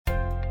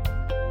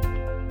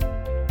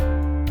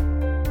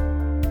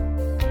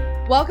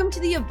Welcome to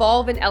the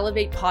Evolve and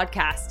Elevate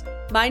podcast.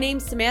 My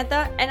name's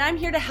Samantha, and I'm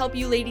here to help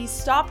you ladies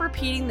stop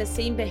repeating the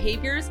same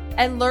behaviors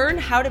and learn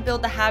how to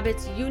build the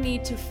habits you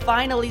need to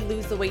finally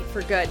lose the weight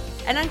for good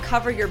and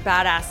uncover your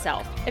badass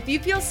self. If you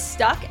feel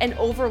stuck and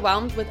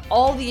overwhelmed with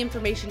all the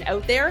information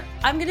out there,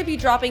 I'm going to be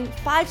dropping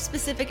 5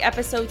 specific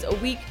episodes a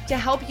week to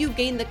help you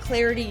gain the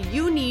clarity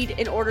you need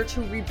in order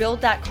to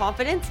rebuild that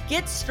confidence,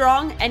 get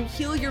strong, and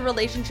heal your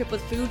relationship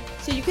with food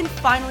so you can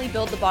finally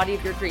build the body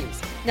of your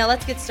dreams. Now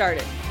let's get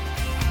started.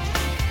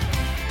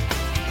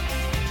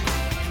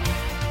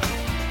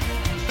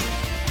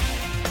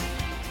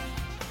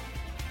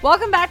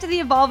 Welcome back to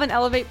the Evolve and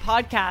Elevate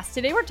podcast.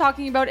 Today we're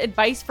talking about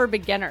advice for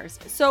beginners.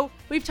 So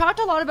we've talked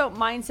a lot about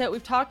mindset.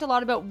 We've talked a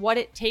lot about what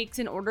it takes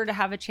in order to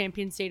have a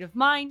champion state of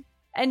mind.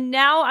 And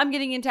now I'm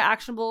getting into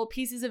actionable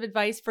pieces of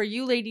advice for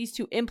you ladies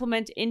to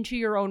implement into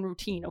your own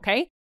routine,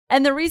 okay?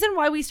 And the reason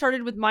why we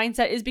started with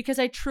mindset is because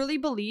I truly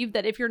believe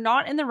that if you're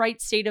not in the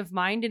right state of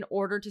mind in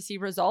order to see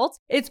results,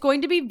 it's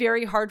going to be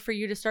very hard for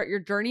you to start your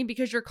journey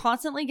because you're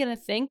constantly going to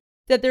think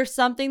that there's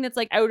something that's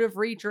like out of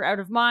reach or out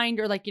of mind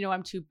or like,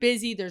 I'm too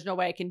busy. There's no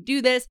way I can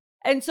do this.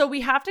 And so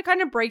we have to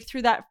kind of break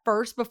through that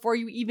first before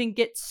you even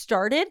get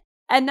started.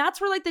 And that's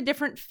where like the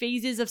different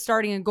phases of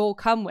starting a goal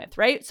come with,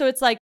 right? So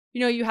it's like,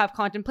 you have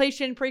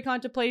contemplation,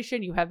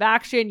 pre-contemplation, you have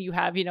action, you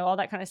have, all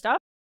that kind of stuff.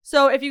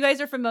 So if you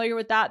guys are familiar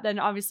with that, then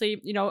obviously,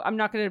 I'm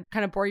not going to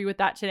kind of bore you with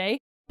that today.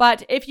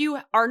 But if you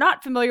are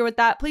not familiar with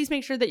that, please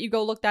make sure that you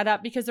go look that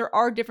up because there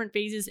are different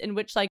phases in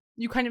which like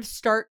you kind of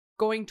start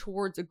going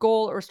towards a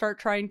goal or start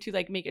trying to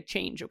like make a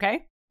change,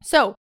 okay?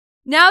 So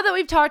now that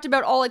we've talked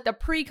about all like the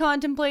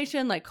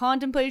pre-contemplation, like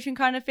contemplation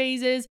kind of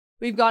phases,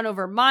 we've gone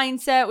over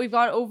mindset, we've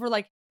gone over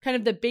like kind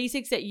of the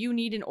basics that you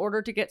need in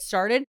order to get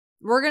started.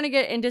 We're going to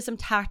get into some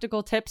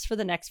tactical tips for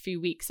the next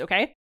few weeks,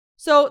 okay?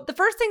 So the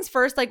first things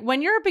first, like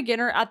when you're a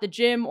beginner at the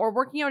gym or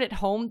working out at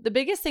home, the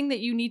biggest thing that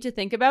you need to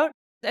think about,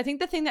 I think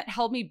the thing that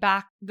held me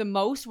back the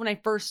most when I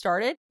first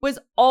started was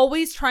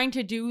always trying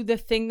to do the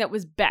thing that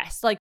was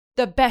best, like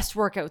the best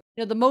workouts,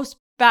 the most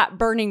fat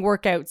burning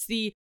workouts,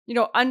 the,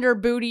 under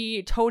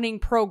booty toning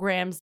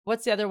programs.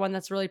 What's the other one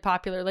that's really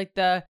popular? Like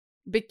the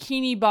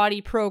bikini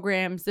body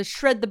programs, the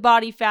shred the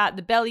body fat,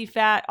 the belly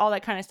fat, all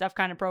that kind of stuff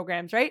kind of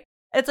programs, right?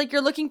 It's like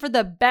you're looking for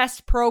the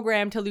best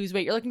program to lose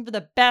weight. You're looking for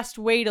the best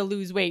way to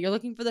lose weight. You're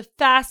looking for the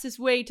fastest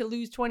way to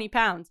lose 20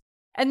 pounds.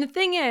 And the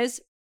thing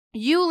is,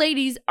 you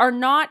ladies are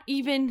not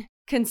even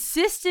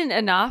consistent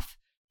enough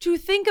to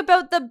think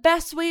about the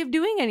best way of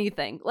doing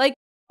anything. Like,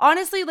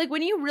 honestly, like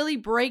when you really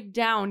break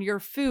down your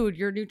food,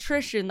 your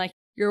nutrition, like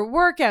your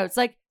workouts,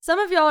 like some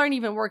of y'all aren't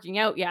even working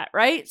out yet,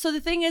 right? So the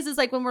thing is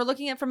like when we're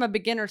looking at from a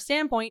beginner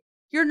standpoint,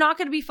 you're not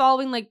going to be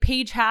following like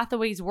Paige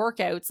Hathaway's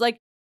workouts. Like,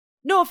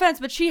 no offense,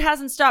 but she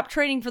hasn't stopped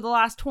training for the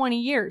last 20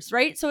 years,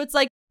 right? So it's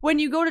like when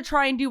you go to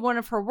try and do one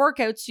of her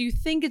workouts, do you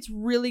think it's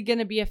really going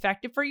to be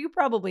effective for you?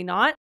 Probably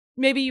not.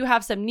 Maybe you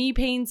have some knee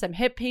pain, some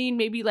hip pain,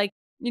 maybe like,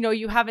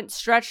 you haven't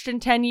stretched in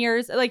 10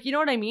 years. Like, you know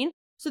what I mean?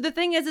 So the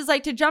thing is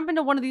like to jump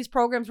into one of these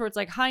programs where it's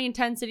like high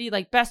intensity,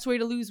 like best way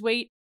to lose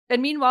weight.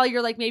 And meanwhile,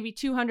 you're like maybe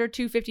 200,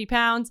 250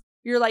 pounds.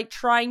 You're like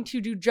trying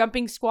to do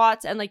jumping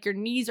squats and like your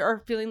knees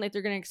are feeling like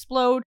they're going to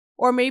explode.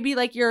 Or maybe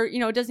like you're,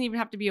 it doesn't even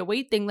have to be a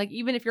weight thing. Like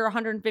even if you're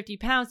 150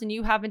 pounds and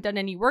you haven't done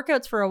any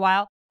workouts for a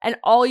while and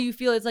all you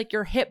feel is like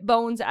your hip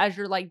bones as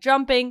you're like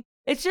jumping.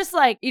 It's just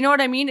like, you know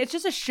what I mean? It's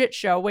just a shit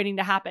show waiting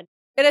to happen.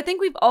 And I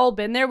think we've all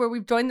been there where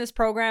we've joined this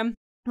program.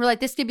 We're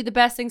like, this could be the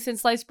best thing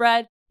since sliced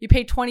bread. You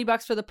pay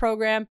 $20 for the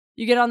program.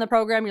 You get on the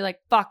program. You're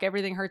like, fuck,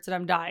 everything hurts and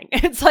I'm dying.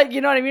 It's like,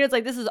 you know what I mean? It's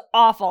like, this is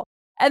awful.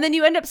 And then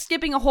you end up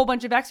skipping a whole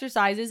bunch of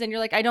exercises and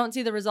you're like, I don't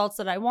see the results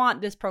that I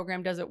want. This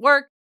program doesn't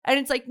work. And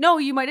it's like, no,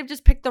 you might have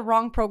just picked the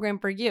wrong program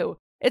for you.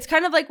 It's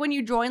kind of like when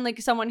you join like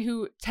someone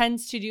who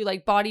tends to do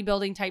like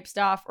bodybuilding type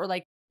stuff or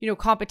like,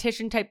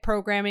 competition type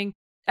programming.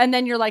 And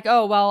then you're like,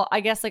 oh, well,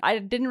 I guess like I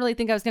didn't really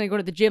think I was going to go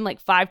to the gym like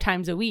 5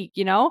 times a week,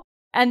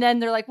 And then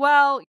they're like,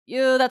 well,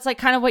 that's like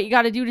kind of what you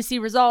got to do to see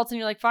results. And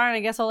you're like, fine,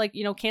 I guess I'll like,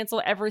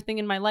 cancel everything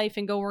in my life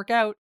and go work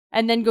out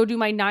and then go do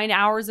my 9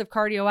 hours of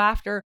cardio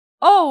after.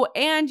 Oh,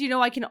 and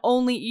I can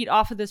only eat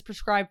off of this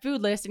prescribed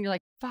food list. And you're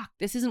like, fuck,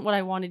 this isn't what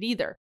I wanted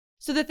either.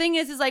 So the thing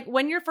is like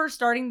when you're first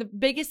starting, the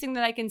biggest thing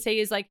that I can say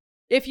is like,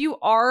 if you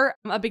are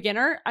a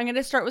beginner, I'm going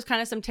to start with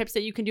kind of some tips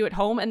that you can do at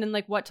home and then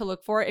like what to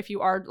look for if you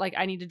are like,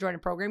 I need to join a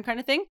program kind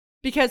of thing,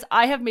 because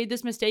I have made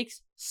this mistake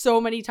so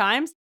many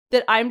times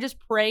that I'm just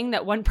praying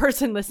that one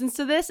person listens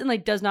to this and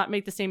like does not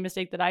make the same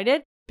mistake that I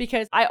did,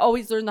 because I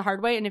always learn the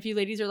hard way. And if you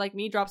ladies are like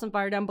me, drop some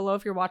fire down below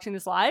if you're watching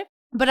this live.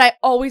 But I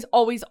always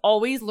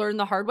learn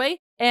the hard way.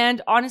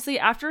 And honestly,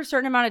 after a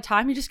certain amount of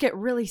time, you just get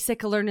really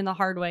sick of learning the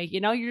hard way.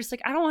 You're just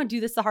like, I don't want to do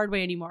this the hard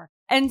way anymore.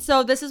 And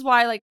so this is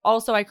why like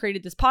also I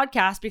created this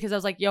podcast, because I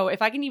was like, yo,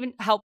 if I can even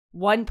help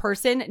one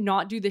person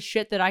not do the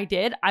shit that I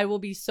did, I will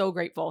be so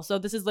grateful. So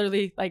this is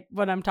literally like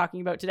what I'm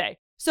talking about today.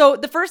 So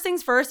the first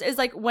things first is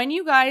like when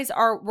you guys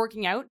are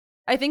working out,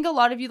 I think a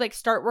lot of you like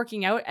start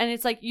working out and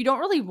it's like you don't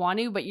really want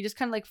to, but you just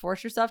kind of like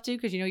force yourself to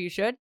because you know you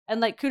should. And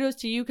like kudos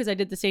to you because I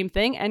did the same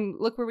thing and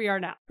look where we are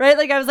now, right?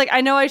 Like I was like,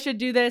 I know I should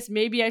do this.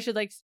 Maybe I should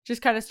like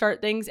just kind of start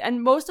things.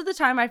 And most of the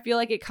time I feel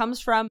like it comes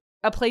from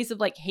a place of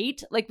like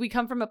hate. Like we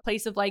come from a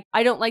place of like,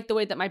 I don't like the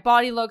way that my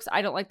body looks.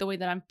 I don't like the way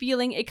that I'm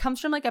feeling. It comes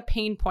from like a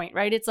pain point,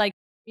 right? It's like,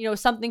 you know,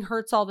 something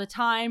hurts all the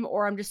time,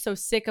 or I'm just so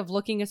sick of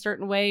looking a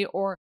certain way,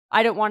 or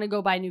I don't want to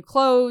go buy new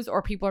clothes,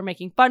 or people are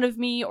making fun of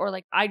me, or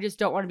like, I just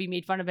don't want to be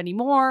made fun of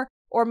anymore.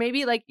 Or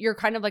maybe like you're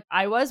kind of like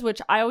I was,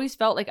 which I always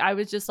felt like I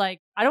was just like,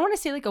 I don't want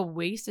to say like a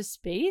waste of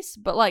space,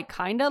 but like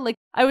kind of like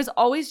I was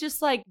always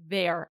just like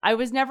there. I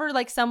was never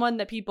like someone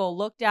that people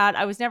looked at.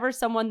 I was never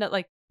someone that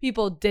like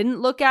people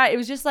didn't look at. It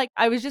was just like,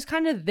 I was just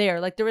kind of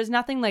there. Like there was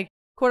nothing like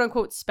quote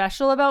unquote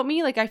special about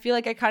me. Like I feel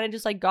like I kind of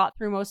just like got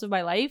through most of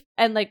my life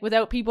and like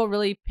without people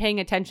really paying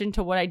attention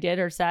to what I did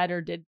or said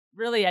or did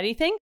really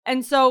anything.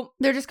 And so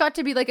there just got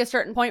to be like a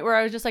certain point where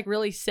I was just like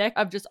really sick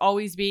of just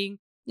always being,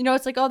 you know,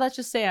 it's like, oh, that's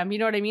just Sam. You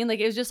know what I mean? Like,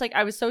 it was just like,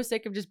 I was so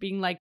sick of just being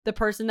like the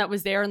person that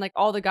was there and like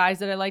all the guys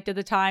that I liked at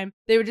the time,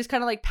 they would just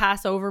kind of like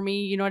pass over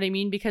me. You know what I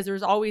mean? Because there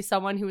was always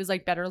someone who was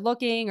like better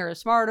looking or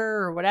smarter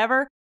or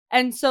whatever.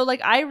 And so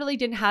like, I really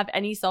didn't have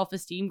any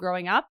self-esteem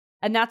growing up.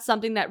 And that's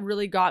something that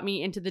really got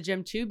me into the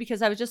gym too,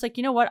 because I was just like,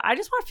 you know what? I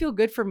just want to feel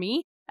good for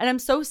me. And I'm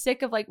so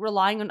sick of like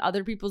relying on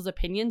other people's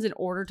opinions in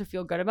order to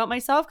feel good about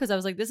myself. Cause I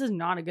was like, this is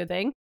not a good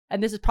thing.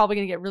 And this is probably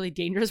going to get really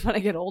dangerous when I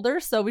get older.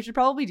 So we should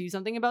probably do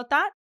something about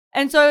that.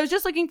 And so I was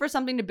just looking for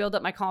something to build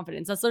up my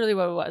confidence. That's literally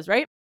what it was,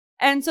 right?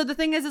 And so the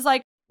thing is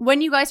like,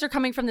 when you guys are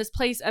coming from this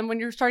place and when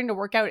you're starting to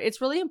work out,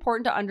 it's really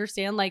important to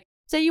understand, like,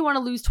 say you want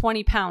to lose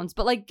 20 pounds,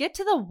 but like get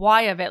to the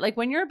why of it. Like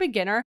when you're a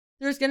beginner,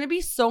 there's going to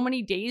be so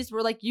many days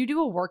where like you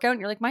do a workout and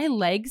you're like, my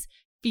legs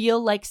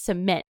feel like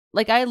cement.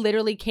 Like I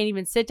literally can't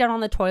even sit down on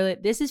the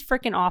toilet. This is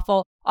freaking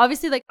awful.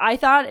 Obviously, like I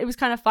thought it was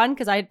kind of fun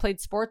because I had played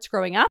sports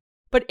growing up.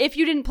 But if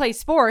you didn't play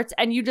sports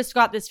and you just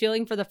got this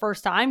feeling for the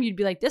first time, you'd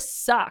be like, this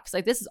sucks.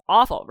 Like, this is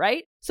awful,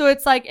 right? So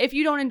it's like, if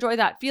you don't enjoy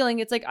that feeling,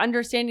 it's like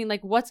understanding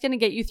like what's going to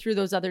get you through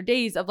those other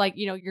days of like,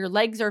 you know, your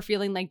legs are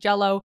feeling like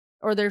jello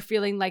or they're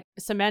feeling like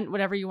cement,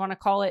 whatever you want to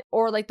call it.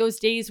 Or like those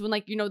days when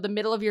like, you know, the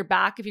middle of your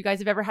back, if you guys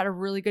have ever had a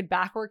really good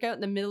back workout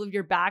and the middle of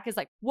your back is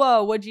like,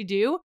 whoa, what'd you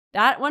do?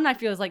 That one I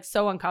feel is like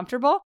so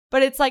uncomfortable,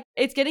 but it's like,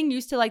 it's getting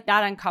used to like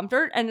that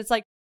uncomfort. And it's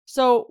like,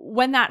 so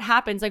when that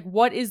happens, like,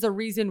 what is the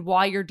reason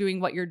why you're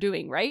doing what you're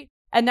doing, right?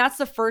 And that's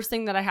the first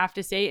thing that I have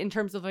to say in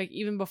terms of like,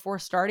 even before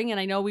starting. And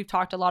I know we've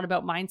talked a lot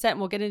about mindset and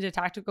we'll get into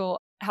tactical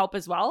help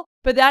as well.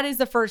 But that is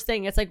the first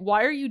thing. It's like,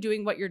 why are you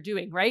doing what you're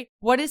doing, right?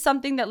 What is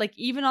something that like,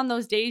 even on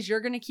those days, you're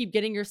going to keep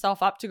getting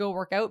yourself up to go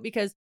work out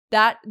because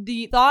that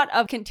the thought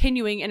of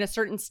continuing in a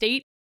certain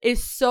state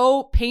is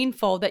so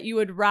painful that you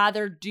would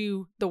rather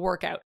do the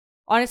workout.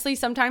 Honestly,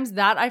 sometimes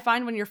that I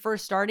find when you're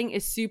first starting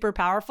is super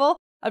powerful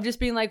of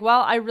just being like,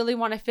 well, I really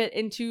want to fit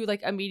into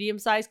like a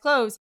medium-sized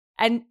clothes.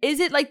 And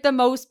is it like the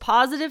most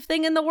positive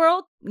thing in the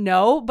world?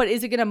 No, but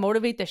is it going to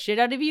motivate the shit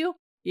out of you?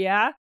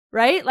 Yeah,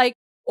 right? Like,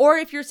 or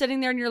if you're sitting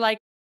there and you're like,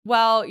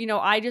 well, you know,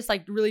 I just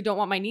like really don't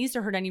want my knees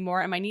to hurt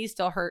anymore and my knees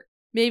still hurt.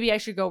 Maybe I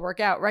should go work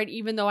out, right?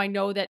 Even though I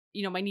know that,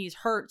 you know, my knees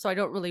hurt, so I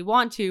don't really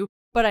want to,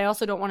 but I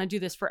also don't want to do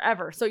this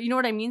forever. So you know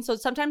what I mean? So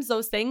sometimes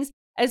those things,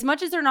 as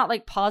much as they're not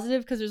like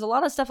positive, because there's a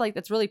lot of stuff like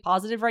that's really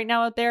positive right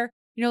now out there,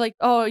 you know, like,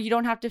 oh, you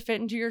don't have to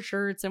fit into your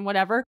shirts and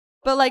whatever.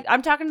 But like,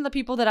 I'm talking to the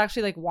people that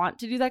actually like want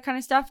to do that kind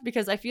of stuff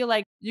because I feel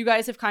like you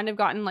guys have kind of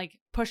gotten like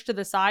pushed to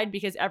the side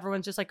because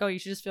everyone's just like, oh, you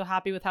should just feel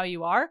happy with how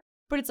you are.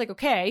 But it's like,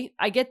 okay,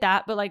 I get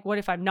that. But like, what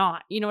if I'm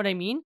not? You know what I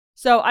mean?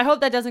 So I hope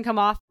that doesn't come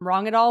off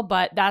wrong at all.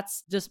 But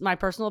that's just my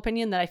personal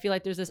opinion that I feel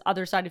like there's this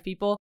other side of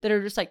people that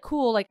are just like,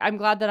 cool, like, I'm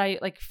glad that I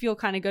like feel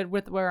kind of good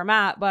with where I'm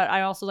at, but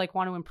I also like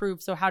want to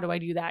improve. So how do I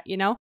do that? You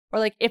know? Or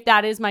like, if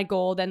that is my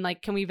goal, then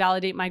like, can we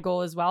validate my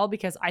goal as well?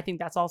 Because I think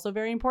that's also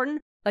very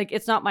important. Like,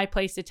 it's not my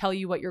place to tell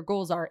you what your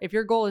goals are. If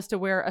your goal is to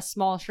wear a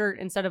small shirt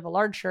instead of a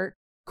large shirt,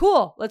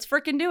 cool, let's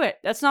freaking do it.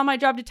 That's not my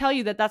job to tell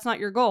you that that's not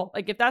your goal.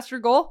 Like, if that's your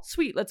goal,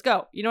 sweet, let's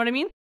go. You know what I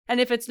mean? And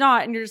if it's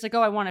not, and you're just like,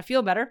 oh, I want to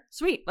feel better,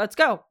 sweet, let's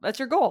go. That's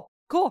your goal.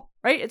 Cool,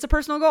 right? It's a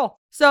personal goal.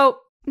 So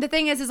the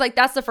thing is like,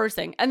 that's the first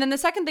thing. And then the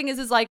second thing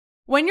is like,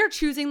 when you're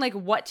choosing like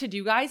what to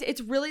do, guys,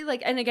 it's really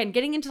like, and again,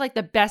 getting into like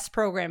the best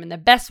program and the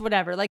best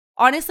whatever, like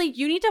honestly,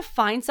 you need to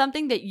find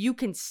something that you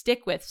can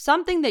stick with,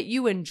 something that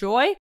you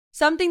enjoy,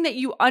 something that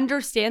you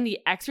understand the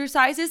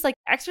exercises. Like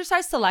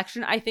exercise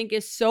selection, I think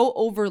is so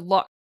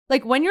overlooked.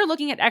 Like when you're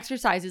looking at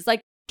exercises,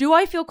 like, do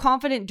I feel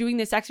confident doing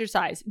this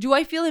exercise? Do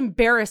I feel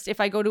embarrassed if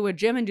I go to a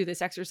gym and do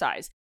this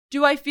exercise?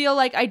 Do I feel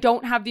like I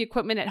don't have the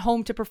equipment at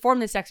home to perform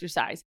this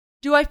exercise?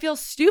 Do I feel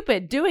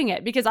stupid doing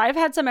it? Because I've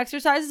had some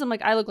exercises, I'm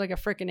like, I look like a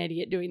freaking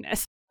idiot doing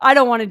this. I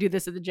don't want to do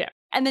this at the gym.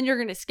 And then you're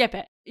going to skip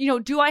it. You know,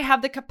 do I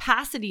have the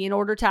capacity in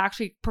order to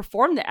actually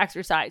perform the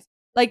exercise?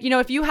 Like, you know,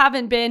 if you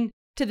haven't been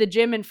to the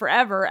gym in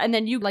forever and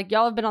then you like,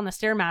 y'all have been on the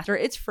Stairmaster,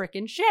 it's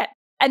freaking shit.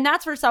 And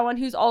that's for someone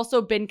who's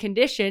also been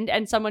conditioned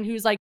and someone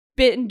who's like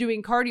been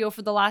doing cardio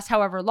for the last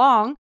however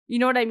long. You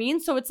know what I mean?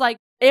 So it's like,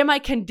 am I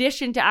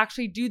conditioned to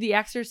actually do the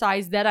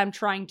exercise that I'm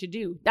trying to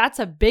do? That's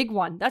a big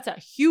one. That's a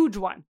huge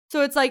one.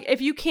 So it's like,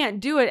 if you can't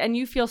do it and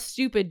you feel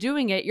stupid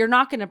doing it, you're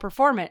not going to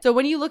perform it. So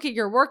when you look at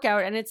your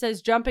workout and it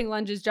says jumping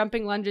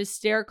lunges,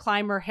 stair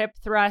climber, hip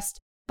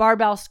thrust,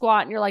 barbell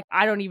squat, and you're like,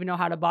 I don't even know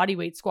how to body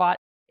weight squat.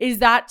 Is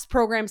that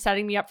program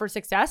setting me up for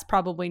success?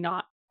 Probably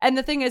not. And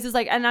the thing is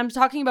like, and I'm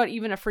talking about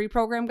even a free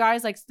program,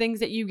 guys, like things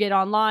that you get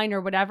online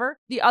or whatever.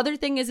 The other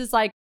thing is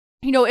like,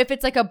 if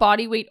it's like a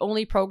body weight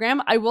only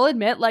program, I will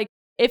admit, like,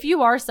 if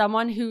you are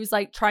someone who's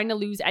like trying to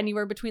lose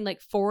anywhere between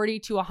like 40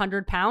 to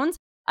 100 pounds,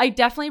 I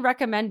definitely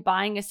recommend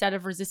buying a set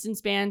of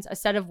resistance bands, a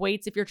set of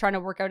weights if you're trying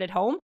to work out at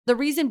home. The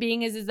reason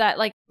being is that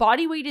like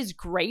body weight is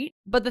great,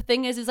 but the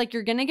thing is like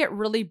you're going to get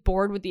really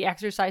bored with the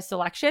exercise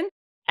selection.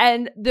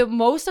 And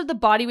most of the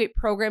body weight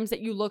programs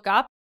that you look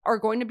up are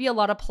going to be a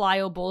lot of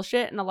plyo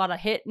bullshit and a lot of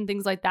HIIT and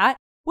things like that,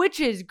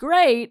 which is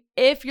great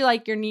if you're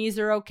like your knees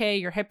are okay,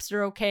 your hips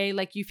are okay,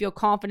 like you feel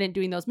confident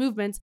doing those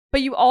movements.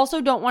 But you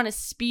also don't want to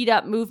speed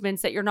up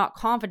movements that you're not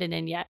confident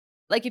in yet.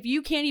 Like if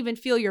you can't even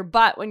feel your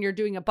butt when you're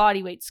doing a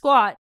body weight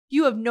squat,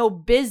 you have no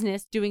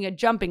business doing a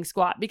jumping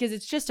squat because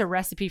it's just a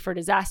recipe for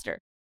disaster.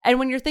 And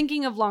when you're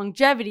thinking of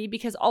longevity,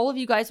 because all of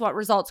you guys want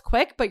results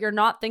quick, but you're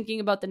not thinking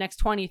about the next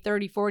 20,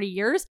 30, 40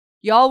 years,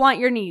 y'all want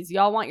your knees,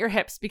 y'all want your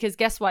hips, because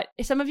guess what?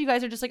 Some of you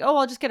guys are just like, oh,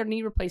 I'll just get a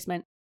knee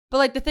replacement. But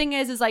like the thing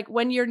is like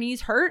when your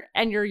knees hurt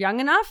and you're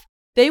young enough,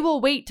 they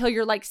will wait till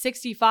you're like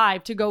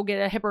 65 to go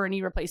get a hip or a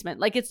knee replacement.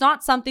 Like it's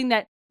not something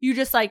that you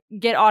just like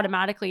get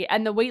automatically.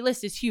 And the wait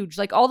list is huge.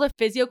 Like all the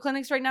physio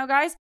clinics right now,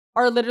 guys,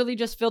 are literally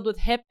just filled with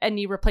hip and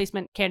knee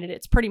replacement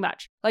candidates, pretty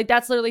much. Like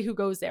that's literally who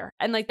goes there.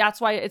 And like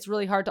that's why it's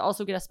really hard to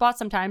also get a spot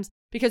sometimes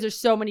because there's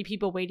so many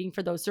people waiting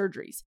for those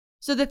surgeries.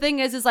 So the thing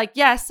is like,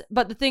 yes,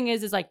 but the thing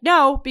is like,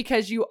 no,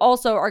 because you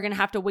also are going to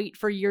have to wait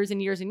for years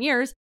and years and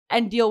years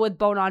and deal with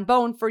bone on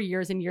bone for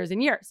years and years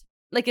and years.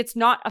 Like it's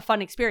not a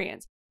fun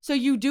experience. So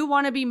you do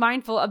want to be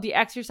mindful of the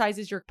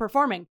exercises you're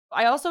performing.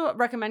 I also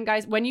recommend,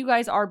 guys, when you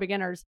guys are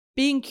beginners,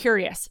 being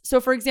curious.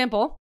 So for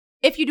example,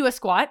 if you do a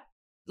squat,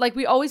 like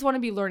we always want to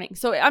be learning.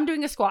 So I'm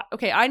doing a squat.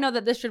 Okay, I know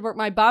that this should work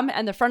my bum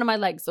and the front of my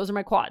legs. Those are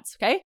my quads,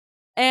 okay?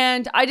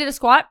 And I did a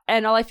squat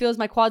and all I feel is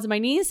my quads and my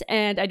knees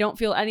and I don't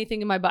feel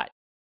anything in my butt.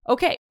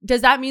 Okay,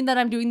 does that mean that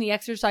I'm doing the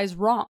exercise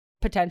wrong?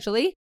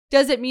 Potentially.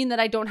 Does it mean that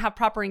I don't have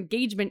proper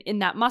engagement in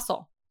that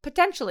muscle?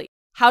 Potentially.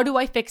 How do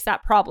I fix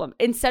that problem?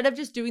 Instead of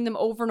just doing them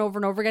over and over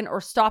and over again or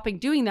stopping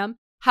doing them,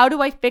 how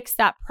do I fix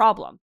that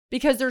problem?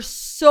 Because there's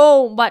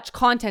so much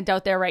content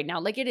out there right now.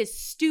 Like it is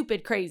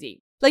stupid crazy.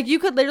 Like you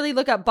could literally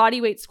look up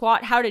body weight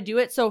squat, how to do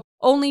it. So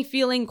only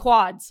feeling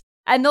quads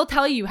and they'll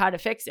tell you how to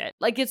fix it.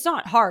 Like it's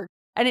not hard.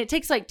 And it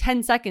takes like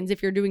 10 seconds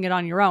if you're doing it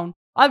on your own.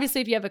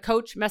 Obviously, if you have a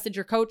coach, message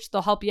your coach,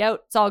 they'll help you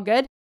out. It's all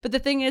good. But the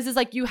thing is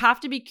like you have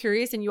to be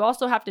curious and you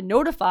also have to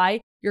notify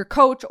your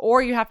coach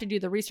or you have to do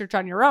the research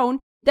on your own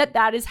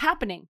that is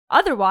happening.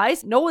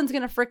 Otherwise, no one's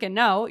going to freaking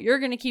know. You're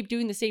going to keep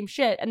doing the same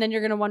shit and then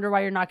you're going to wonder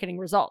why you're not getting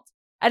results.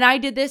 And I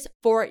did this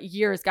for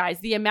years,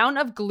 guys. The amount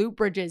of glute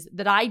bridges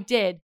that I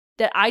did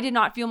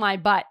not feel my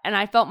butt and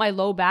I felt my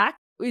low back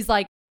was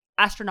like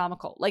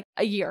astronomical. Like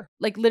a year,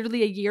 like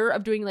literally a year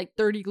of doing like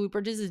 30 glute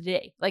bridges a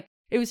day. Like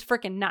it was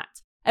freaking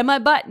nuts. And my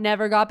butt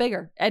never got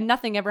bigger and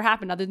nothing ever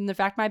happened other than the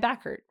fact my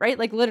back hurt, right?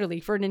 Like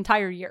literally for an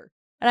entire year.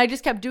 And I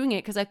just kept doing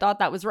it because I thought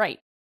that was right.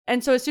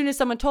 And so as soon as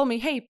someone told me,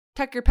 hey,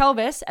 tuck your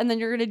pelvis and then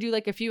you're going to do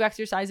like a few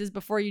exercises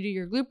before you do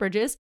your glute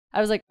bridges, I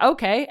was like,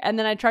 okay. And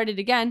then I tried it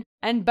again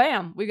and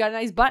bam, we got a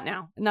nice butt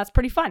now. And that's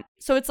pretty fun.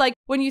 So it's like,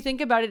 when you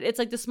think about it, it's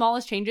like the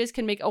smallest changes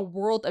can make a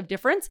world of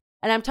difference.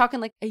 And I'm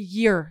talking like a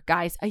year,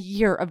 guys, a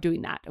year of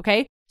doing that.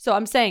 Okay. So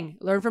I'm saying,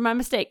 learn from my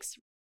mistakes.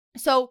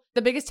 So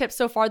the biggest tip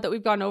so far that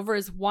we've gone over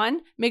is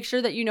one, make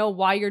sure that you know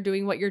why you're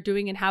doing what you're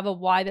doing and have a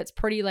why that's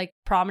pretty like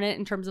prominent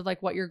in terms of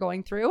like what you're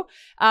going through.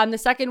 The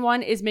second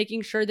one is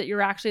making sure that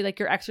you're actually like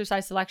your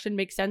exercise selection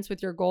makes sense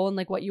with your goal and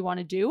like what you want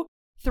to do.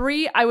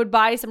 3, I would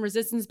buy some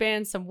resistance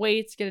bands, some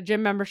weights, get a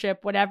gym membership,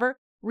 whatever.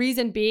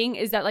 Reason being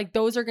is that like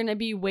those are going to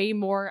be way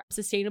more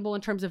sustainable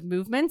in terms of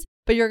movements,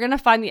 but you're going to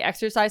find the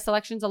exercise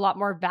selections a lot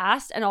more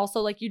vast and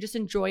also like you just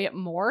enjoy it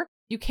more.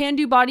 You can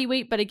do body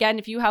weight, but again,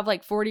 if you have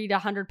like 40 to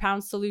 100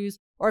 pounds to lose,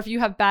 or if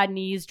you have bad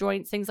knees,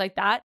 joints, things like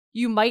that,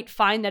 you might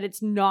find that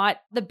it's not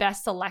the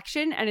best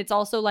selection. And it's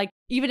also like,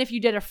 even if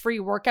you did a free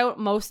workout,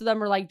 most of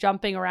them are like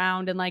jumping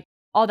around and like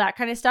all that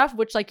kind of stuff,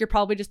 which like you're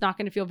probably just not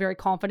going to feel very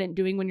confident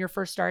doing when you're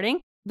first starting.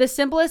 The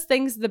simplest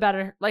things, the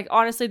better. Like,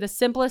 honestly, the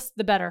simplest,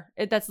 the better.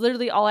 That's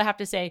literally all I have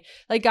to say.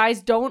 Like,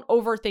 guys, don't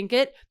overthink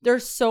it.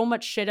 There's so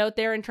much shit out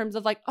there in terms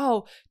of like,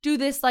 oh, do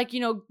this like,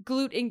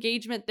 glute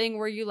engagement thing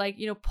where you like,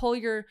 pull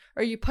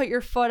or you put your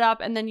foot up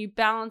and then you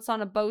balance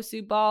on a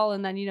Bosu ball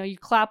and then, you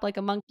clap like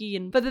a monkey.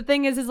 But the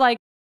thing is like,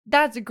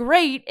 that's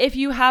great if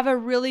you have a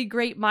really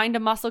great mind to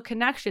muscle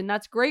connection.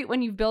 That's great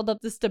when you build up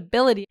the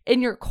stability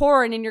in your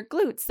core and in your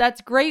glutes.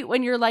 That's great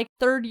when you're like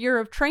 3rd year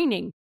of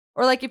training.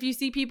 Or like if you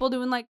see people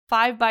doing like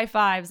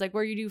 5x5s, like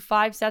where you do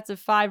 5 sets of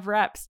 5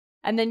 reps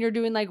and then you're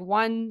doing like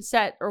 1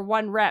 set or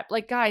 1 rep.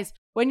 Like guys,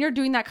 when you're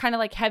doing that kind of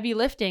like heavy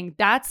lifting,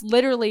 that's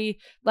literally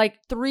like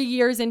 3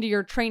 years into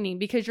your training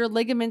because your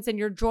ligaments and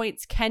your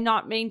joints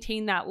cannot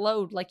maintain that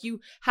load. Like you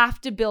have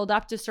to build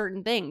up to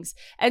certain things.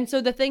 And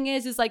so the thing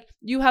is like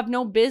you have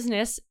no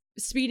business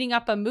speeding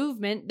up a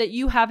movement that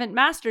you haven't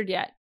mastered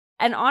yet.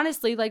 And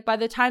honestly, like by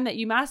the time that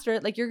you master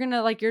it, like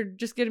you're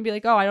just going to be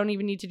like, oh, I don't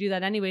even need to do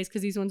that anyways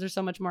because these ones are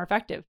so much more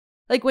effective.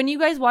 Like when you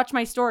guys watch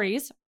my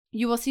stories,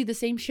 you will see the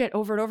same shit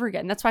over and over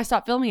again. That's why I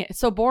stopped filming it. It's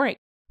so boring,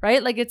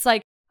 right? Like it's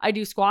like I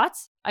do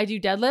squats, I do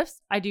deadlifts,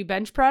 I do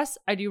bench press,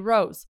 I do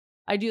rows,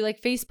 I do like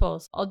face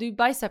pulls, I'll do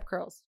bicep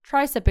curls,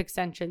 tricep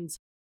extensions.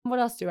 What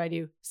else do I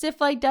do?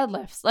 Stiff leg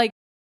deadlifts, like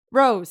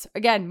rows,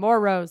 again,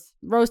 more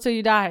rows till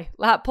you die,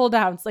 lat pull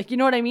downs. Like, you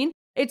know what I mean?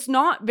 It's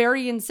not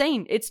very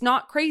insane. It's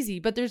not crazy,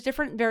 but there's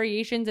different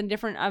variations and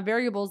different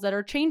variables that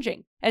are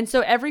changing. And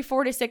so every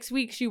 4 to 6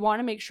 weeks, you want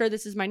to make sure,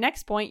 this is my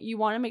next point, you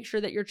want to make sure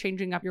that you're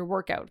changing up your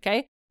workout,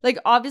 okay? Like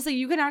obviously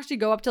you can actually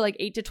go up to like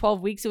 8 to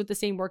 12 weeks with the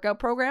same workout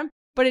program,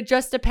 but it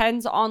just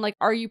depends on like,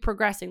 are you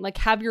progressing? Like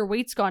have your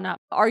weights gone up?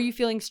 Are you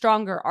feeling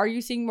stronger? Are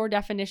you seeing more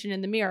definition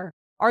in the mirror?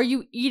 Are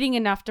you eating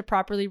enough to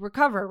properly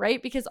recover,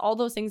 right? Because all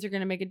those things are going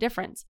to make a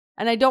difference.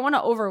 And I don't want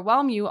to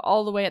overwhelm you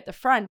all the way at the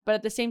front, but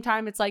at the same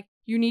time, it's like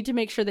you need to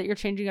make sure that you're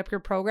changing up your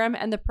program.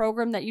 And the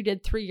program that you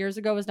did 3 years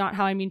ago is not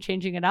how I mean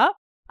changing it up.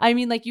 I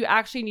mean, like you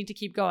actually need to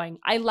keep going.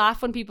 I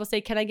laugh when people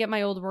say, can I get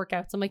my old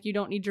workouts? I'm like, you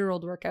don't need your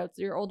old workouts.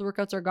 Your old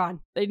workouts are gone.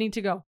 They need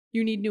to go.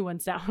 You need new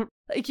ones now.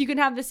 Like you can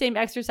have the same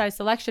exercise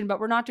selection, but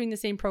we're not doing the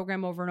same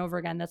program over and over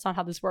again. That's not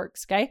how this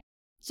works. Okay.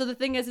 So the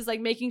thing is like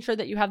making sure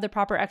that you have the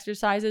proper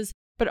exercises,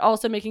 but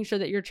also making sure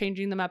that you're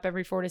changing them up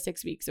every 4 to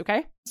 6 weeks.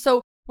 Okay.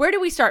 So where do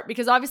we start?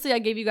 Because obviously I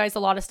gave you guys a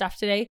lot of stuff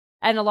today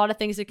and a lot of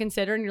things to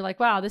consider. And you're like,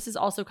 wow, this is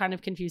also kind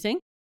of confusing.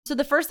 So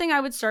the first thing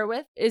I would start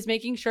with is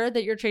making sure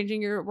that you're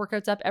changing your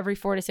workouts up every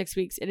 4 to 6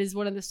 weeks. It is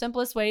one of the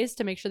simplest ways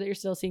to make sure that you're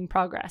still seeing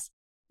progress.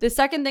 The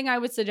second thing I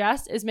would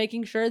suggest is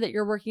making sure that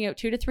you're working out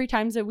 2 to 3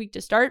 times a week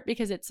to start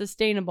because it's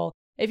sustainable.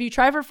 If you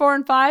try for 4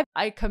 and 5,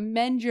 I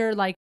commend your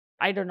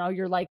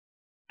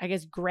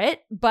grit.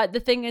 But the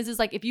thing is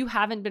like, if you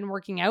haven't been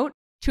working out,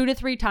 2 to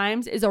 3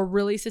 times is a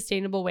really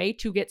sustainable way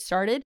to get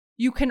started.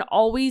 You can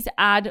always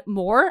add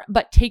more,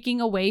 but taking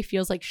away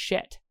feels like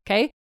shit.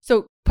 Okay.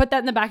 So put that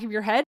in the back of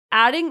your head.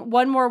 Adding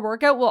one more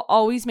workout will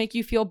always make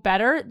you feel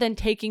better than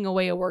taking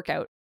away a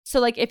workout. So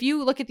like if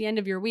you look at the end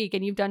of your week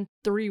and you've done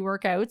 3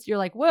 workouts, you're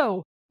like,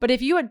 whoa. But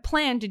if you had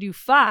planned to do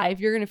 5,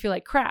 you're going to feel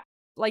like crap.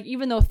 Like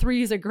even though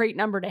 3 is a great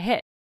number to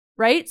hit,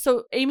 right?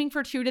 So aiming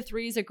for 2 to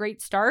 3 is a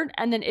great start.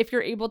 And then if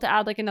you're able to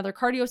add like another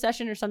cardio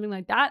session or something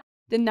like that,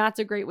 then that's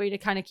a great way to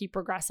kind of keep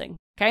progressing.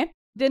 Okay.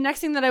 The next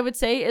thing that I would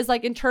say is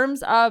like in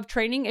terms of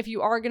training, if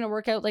you are going to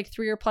work out like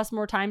 3 or plus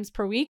more times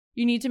per week,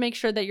 you need to make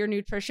sure that your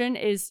nutrition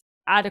is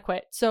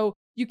adequate. So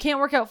you can't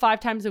work out 5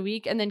 times a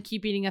week and then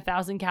keep eating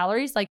 1,000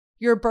 calories. Like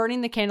you're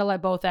burning the candle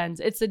at both ends.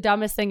 It's the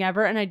dumbest thing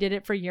ever. And I did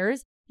it for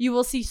years. You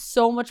will see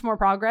so much more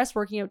progress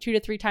working out 2 to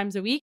 3 times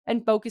a week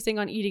and focusing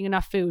on eating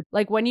enough food.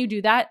 Like when you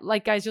do that,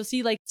 like guys, you'll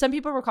see like some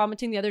people were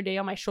commenting the other day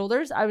on my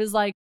shoulders. I was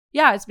like,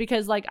 yeah, it's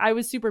because like I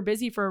was super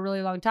busy for a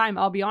really long time.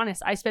 I'll be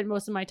honest. I spent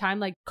most of my time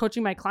like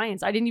coaching my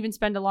clients. I didn't even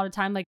spend a lot of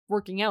time like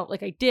working out.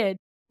 Like I did,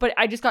 but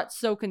I just got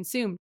so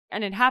consumed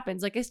and it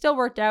happens. Like I still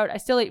worked out. I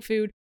still ate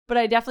food, but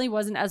I definitely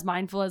wasn't as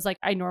mindful as like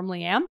I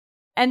normally am.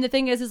 And the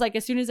thing is like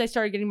as soon as I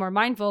started getting more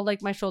mindful,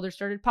 like my shoulders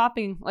started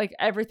popping, like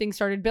everything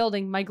started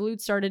building. My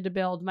glutes started to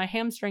build, my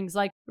hamstrings,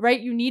 like, right?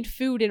 You need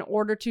food in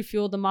order to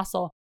fuel the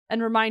muscle.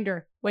 And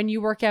reminder, when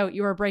you work out,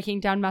 you are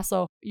breaking down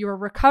muscle. You are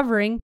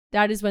recovering.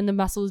 That is when the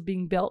muscle is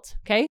being built.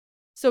 Okay.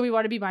 So we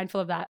want to be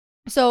mindful of that.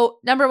 So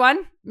number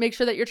 1, make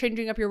sure that you're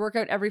changing up your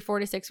workout every 4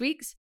 to 6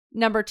 weeks.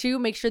 Number 2,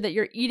 make sure that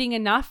you're eating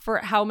enough for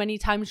how many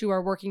times you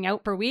are working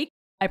out per week.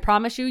 I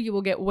promise you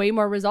will get way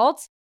more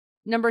results.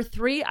 Number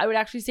 3, I would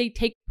actually say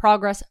take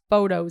progress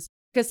photos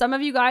because some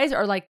of you guys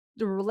are like,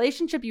 the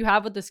relationship you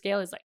have with the scale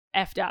is like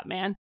effed up,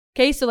 man.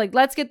 Okay. So like,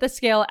 let's get the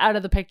scale out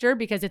of the picture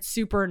because it's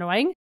super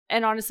annoying.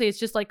 And honestly, it's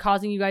just like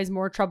causing you guys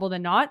more trouble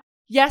than not.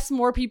 Yes,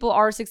 more people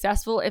are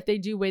successful if they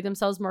do weigh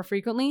themselves more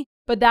frequently,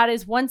 but that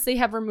is once they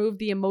have removed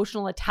the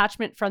emotional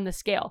attachment from the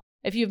scale.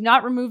 If you have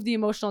not removed the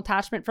emotional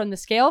attachment from the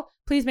scale,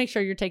 please make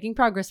sure you're taking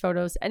progress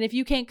photos. And if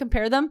you can't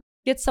compare them,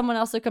 get someone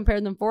else to compare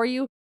them for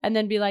you and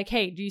then be like,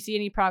 hey, do you see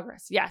any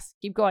progress? Yes,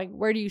 keep going.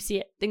 Where do you see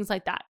it? Things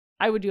like that.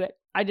 I would do it.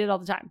 I did it all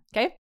the time.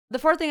 Okay. The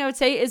 4th thing I would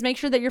say is make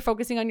sure that you're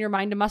focusing on your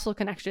mind to muscle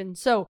connection.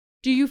 So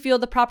do you feel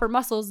the proper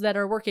muscles that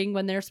are working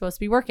when they're supposed to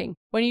be working?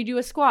 When you do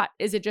a squat,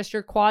 is it just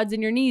your quads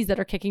and your knees that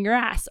are kicking your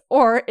ass?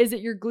 Or is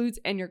it your glutes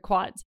and your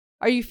quads?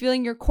 Are you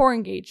feeling your core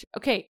engaged?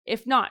 Okay,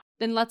 if not,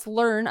 then let's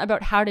learn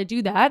about how to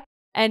do that.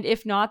 And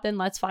if not, then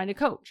let's find a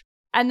coach.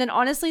 And then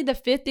honestly, the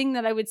 5th thing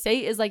that I would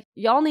say is like,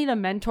 y'all need a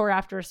mentor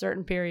after a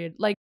certain period.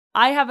 Like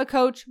I have a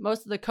coach.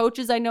 Most of the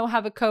coaches I know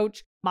have a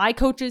coach. My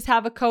coaches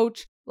have a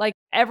coach. Like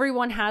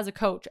everyone has a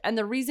coach. And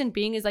the reason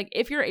being is like,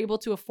 if you're able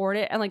to afford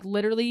it and like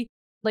literally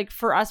like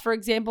for us, for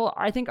example,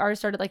 I think ours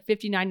started like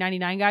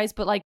 $59.99 guys,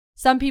 but like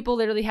some people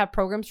literally have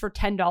programs for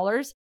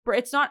 $10 where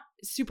it's not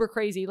super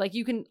crazy. Like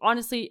you can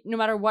honestly, no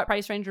matter what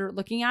price range you're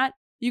looking at,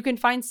 you can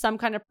find some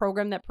kind of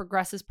program that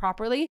progresses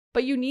properly,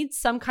 but you need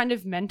some kind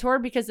of mentor,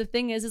 because the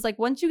thing is like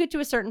once you get to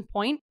a certain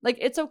point, like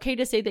it's okay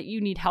to say that you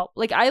need help.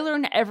 Like I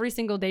learn every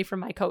single day from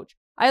my coach.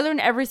 I learn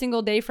every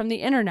single day from the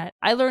internet.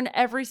 I learn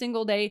every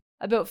single day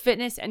about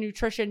fitness and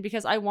nutrition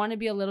because I want to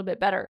be a little bit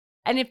better.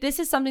 And if this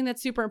is something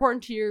that's super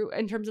important to you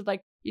in terms of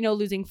like,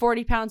 losing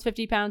 40 pounds,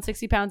 50 pounds,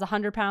 60 pounds,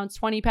 100 pounds,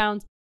 20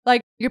 pounds,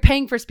 like you're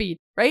paying for speed,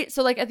 right?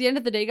 So like at the end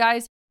of the day,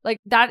 guys, like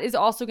that is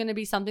also going to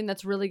be something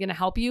that's really going to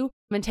help you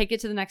and take it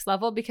to the next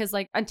level, because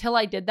like until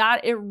I did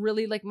that, it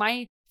really like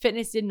my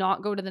fitness did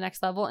not go to the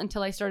next level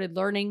until I started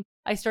learning.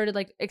 I started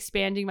like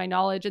expanding my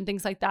knowledge and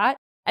things like that.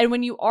 And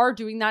when you are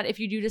doing that, if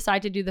you do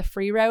decide to do the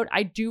free route,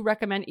 I do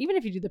recommend, even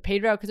if you do the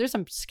paid route, because there's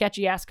some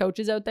sketchy ass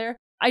coaches out there,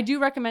 I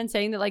do recommend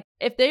saying that like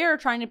if they are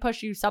trying to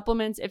push you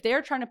supplements, if they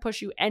are trying to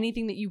push you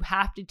anything that you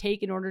have to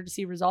take in order to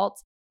see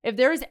results, if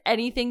there is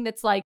anything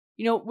that's like,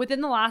 within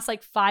the last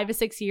like 5 to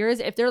 6 years,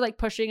 if they're like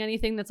pushing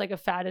anything that's like a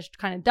faddish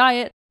kind of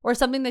diet or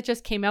something that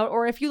just came out,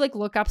 or if you like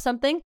look up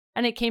something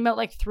and it came out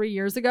like 3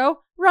 years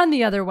ago, run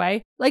the other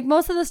way. Like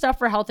most of the stuff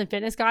for health and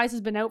fitness, guys,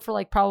 has been out for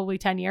like probably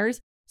 10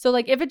 years. So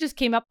like if it just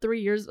came up 3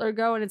 years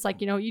ago and it's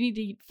like, you need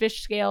to eat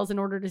fish scales in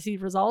order to see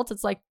results,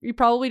 it's like, you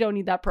probably don't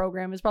need that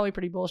program. It's probably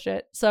pretty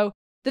bullshit. So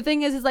the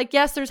thing is like,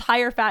 yes, there's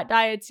higher fat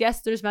diets.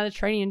 Yes, there's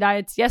Mediterranean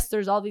diets. Yes,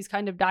 there's all these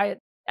kind of diets.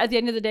 At the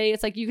end of the day,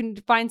 it's like you can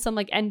find some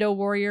like Endo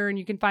Warrior and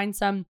you can find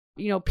some,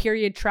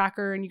 period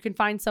tracker, and you can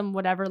find some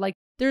whatever. Like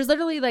there's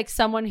literally like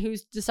someone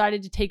who's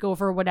decided to take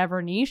over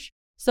whatever niche.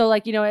 So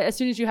like, as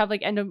soon as you have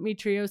like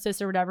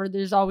endometriosis or whatever,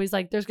 there's always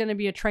like, there's going to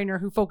be a trainer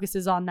who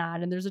focuses on that.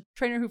 And there's a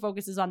trainer who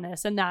focuses on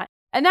this and that.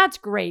 And that's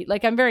great.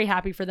 Like I'm very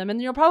happy for them.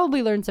 And you'll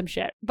probably learn some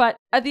shit. But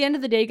at the end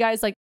of the day,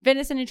 guys, like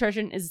fitness and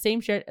nutrition is the same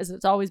shit as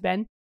it's always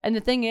been. And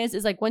the thing is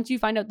like once you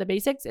find out the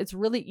basics, it's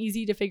really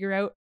easy to figure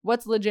out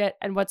what's legit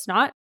and what's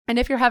not. And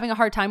if you're having a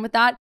hard time with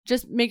that,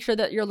 just make sure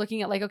that you're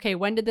looking at like, okay,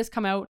 when did this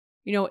come out?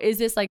 Is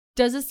this like,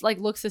 does this like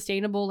look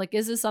sustainable? Like,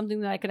 is this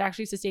something that I could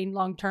actually sustain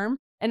long term?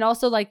 And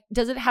also like,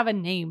 does it have a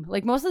name?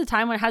 Like most of the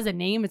time when it has a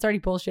name, it's already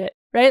bullshit,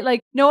 right?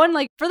 Like no one,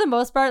 like for the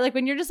most part, like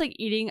when you're just like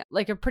eating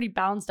like a pretty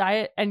balanced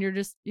diet and you're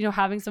just,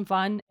 having some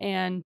fun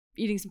and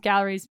eating some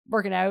calories,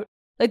 working out,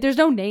 like there's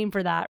no name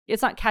for that.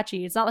 It's not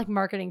catchy. It's not like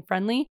marketing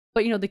friendly,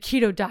 but the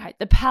keto diet,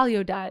 the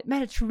paleo diet,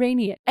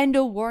 Mediterranean,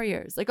 Endo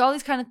Warriors, like all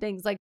these kind of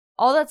things, like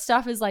all that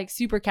stuff is like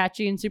super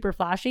catchy and super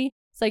flashy.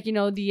 It's like,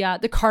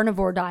 the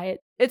carnivore diet.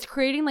 It's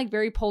creating like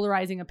very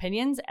polarizing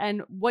opinions.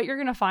 And what you're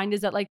going to find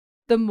is that like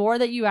the more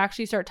that you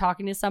actually start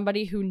talking to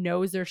somebody who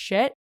knows their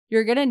shit,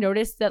 you're going to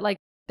notice that like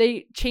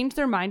they change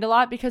their mind a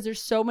lot, because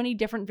there's so many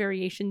different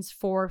variations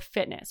for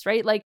fitness,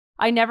 right? Like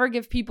I never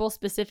give people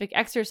specific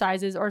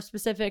exercises or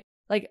specific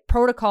like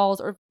protocols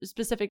or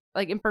specific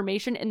like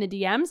information in the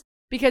DMs,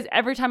 because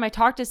every time I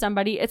talk to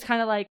somebody, it's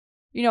kind of like,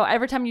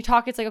 every time you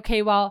talk, it's like,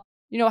 okay, well,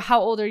 how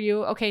old are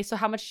you? Okay, so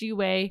how much do you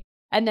weigh?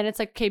 And then it's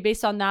like, okay,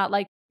 based on that,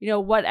 like,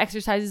 what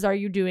exercises are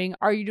you doing?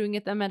 Are you doing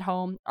them at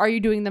home? Are you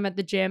doing them at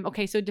the gym?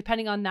 Okay, so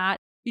depending on that,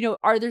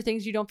 are there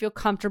things you don't feel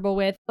comfortable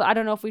with? I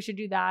don't know if we should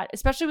do that,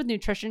 especially with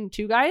nutrition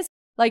too, guys.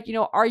 Like,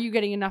 are you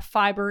getting enough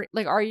fiber?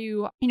 Like, are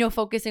you,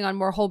 focusing on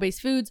more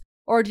whole-based foods?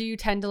 Or do you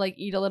tend to like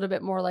eat a little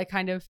bit more like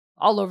kind of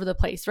all over the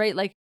place, right?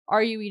 Like,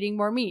 are you eating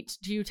more meat?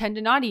 Do you tend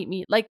to not eat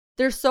meat? Like,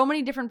 there's so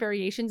many different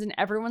variations and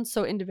everyone's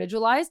so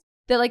individualized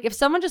that like if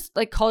someone just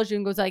like calls you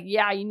and goes like,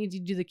 yeah, you need to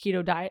do the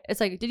keto diet, it's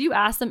like, did you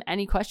ask them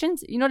any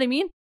questions? You know what I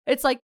mean?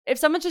 It's like if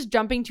someone's just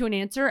jumping to an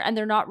answer and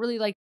they're not really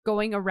like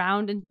going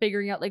around and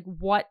figuring out like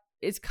what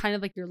is kind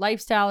of like your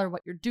lifestyle or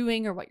what you're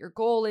doing or what your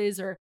goal is,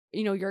 or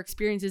your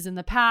experiences in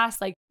the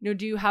past, like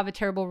do you have a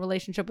terrible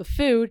relationship with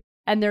food?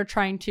 And they're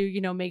trying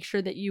to make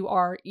sure that you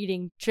are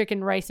eating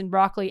chicken, rice, and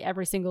broccoli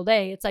every single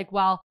day. It's like,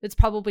 well, it's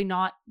probably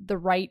not the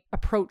right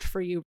approach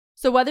for you.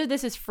 So whether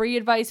this is free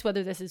advice,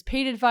 whether this is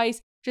paid advice,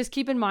 just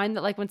keep in mind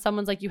that like when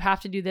someone's like, you have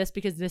to do this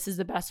because this is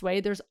the best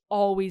way, there's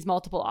always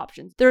multiple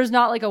options. There's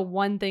not like a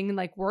one thing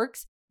like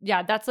works.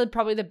 Yeah, that's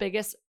probably the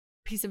biggest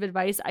piece of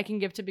advice I can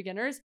give to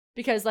beginners,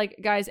 because like,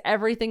 guys,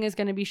 everything is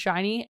going to be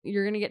shiny.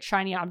 You're going to get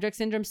shiny object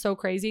syndrome so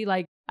crazy.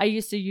 Like I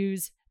used to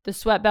use the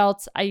sweat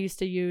belts. I used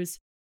to use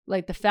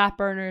like the fat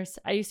burners.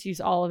 I used to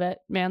use all of it,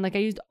 man. Like I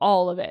used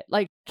all of it.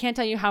 Like can't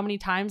tell you how many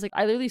times, like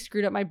I literally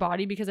screwed up my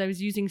body because I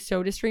was using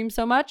SodaStream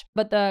so much,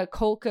 but the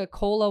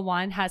Coca-Cola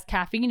one has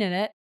caffeine in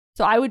it.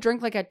 So I would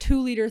drink like a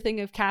 2-liter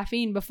thing of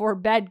caffeine before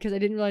bed because I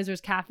didn't realize there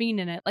was caffeine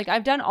in it. Like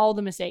I've done all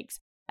the mistakes.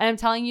 And I'm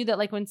telling you that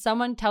like when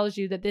someone tells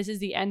you that this is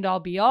the end all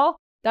be all,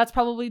 that's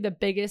probably the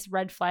biggest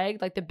red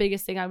flag, like the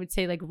biggest thing I would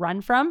say like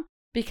run from,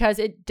 because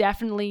it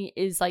definitely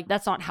is like,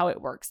 that's not how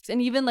it works.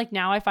 And even like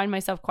now I find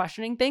myself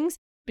questioning things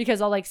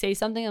because I'll like say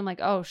something, I'm like,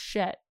 oh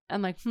shit.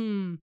 I'm like,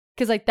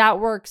 because like that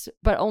works,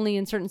 but only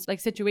in certain like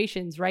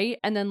situations, right?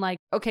 And then like,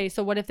 okay,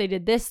 so what if they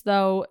did this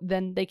though?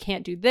 Then they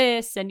can't do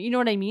this. And you know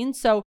what I mean?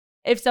 So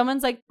if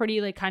someone's like pretty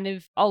like kind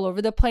of all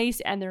over the place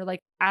and they're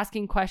like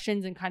asking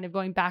questions and kind of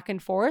going back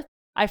and forth,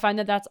 I find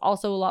that that's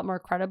also a lot more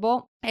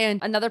credible. And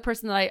another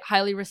person that I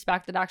highly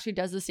respect that actually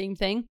does the same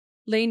thing,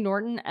 Lane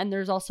Norton, and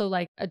there's also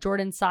like a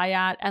Jordan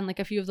Sayat and like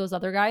a few of those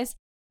other guys.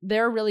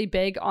 they're really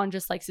big on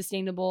just like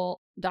sustainable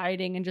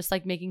dieting and just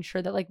like making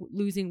sure that like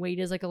losing weight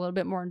is like a little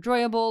bit more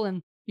enjoyable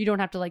and you don't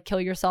have to like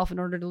kill yourself in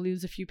order to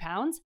lose a few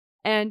pounds.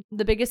 And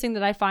the biggest thing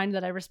that I find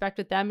that I respect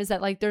with them is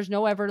that like there's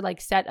no ever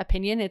like set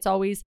opinion. It's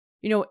always,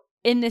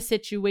 in this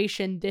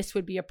situation, this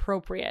would be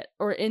appropriate,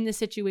 or in this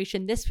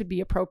situation, this would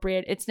be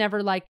appropriate. It's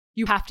never like,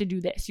 you have to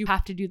do this. You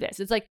have to do this.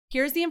 It's like,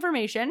 here's the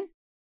information.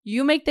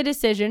 You make the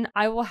decision.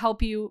 I will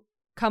help you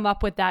come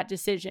up with that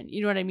decision.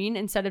 You know what I mean?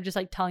 Instead of just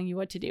like telling you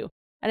what to do.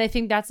 And I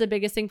think that's the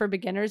biggest thing for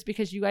beginners,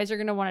 because you guys are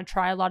going to want to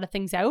try a lot of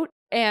things out,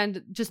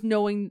 and just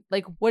knowing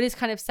like what is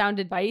kind of sound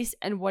advice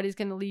and what is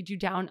going to lead you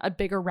down a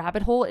bigger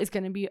rabbit hole is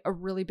going to be a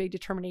really big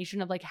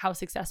determination of like how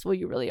successful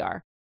you really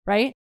are.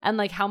 Right? And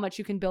like how much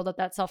you can build up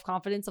that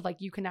self-confidence of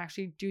like, you can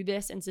actually do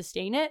this and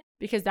sustain it,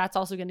 because that's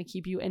also going to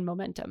keep you in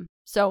momentum.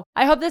 So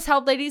I hope this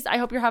helped, ladies. I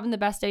hope you're having the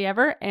best day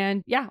ever.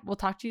 And yeah, we'll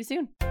talk to you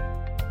soon.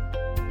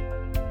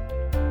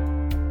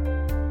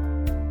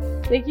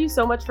 Thank you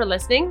so much for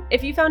listening.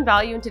 If you found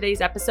value in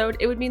today's episode,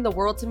 it would mean the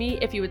world to me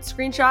if you would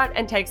screenshot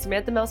and tag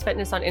Samantha Mills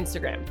Fitness on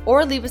Instagram,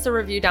 or leave us a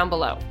review down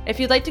below. If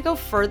you'd like to go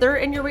further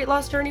in your weight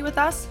loss journey with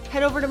us,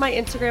 head over to my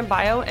Instagram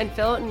bio and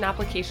fill out an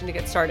application to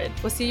get started.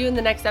 We'll see you in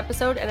the next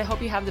episode, and I hope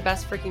you have the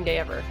best freaking day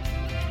ever.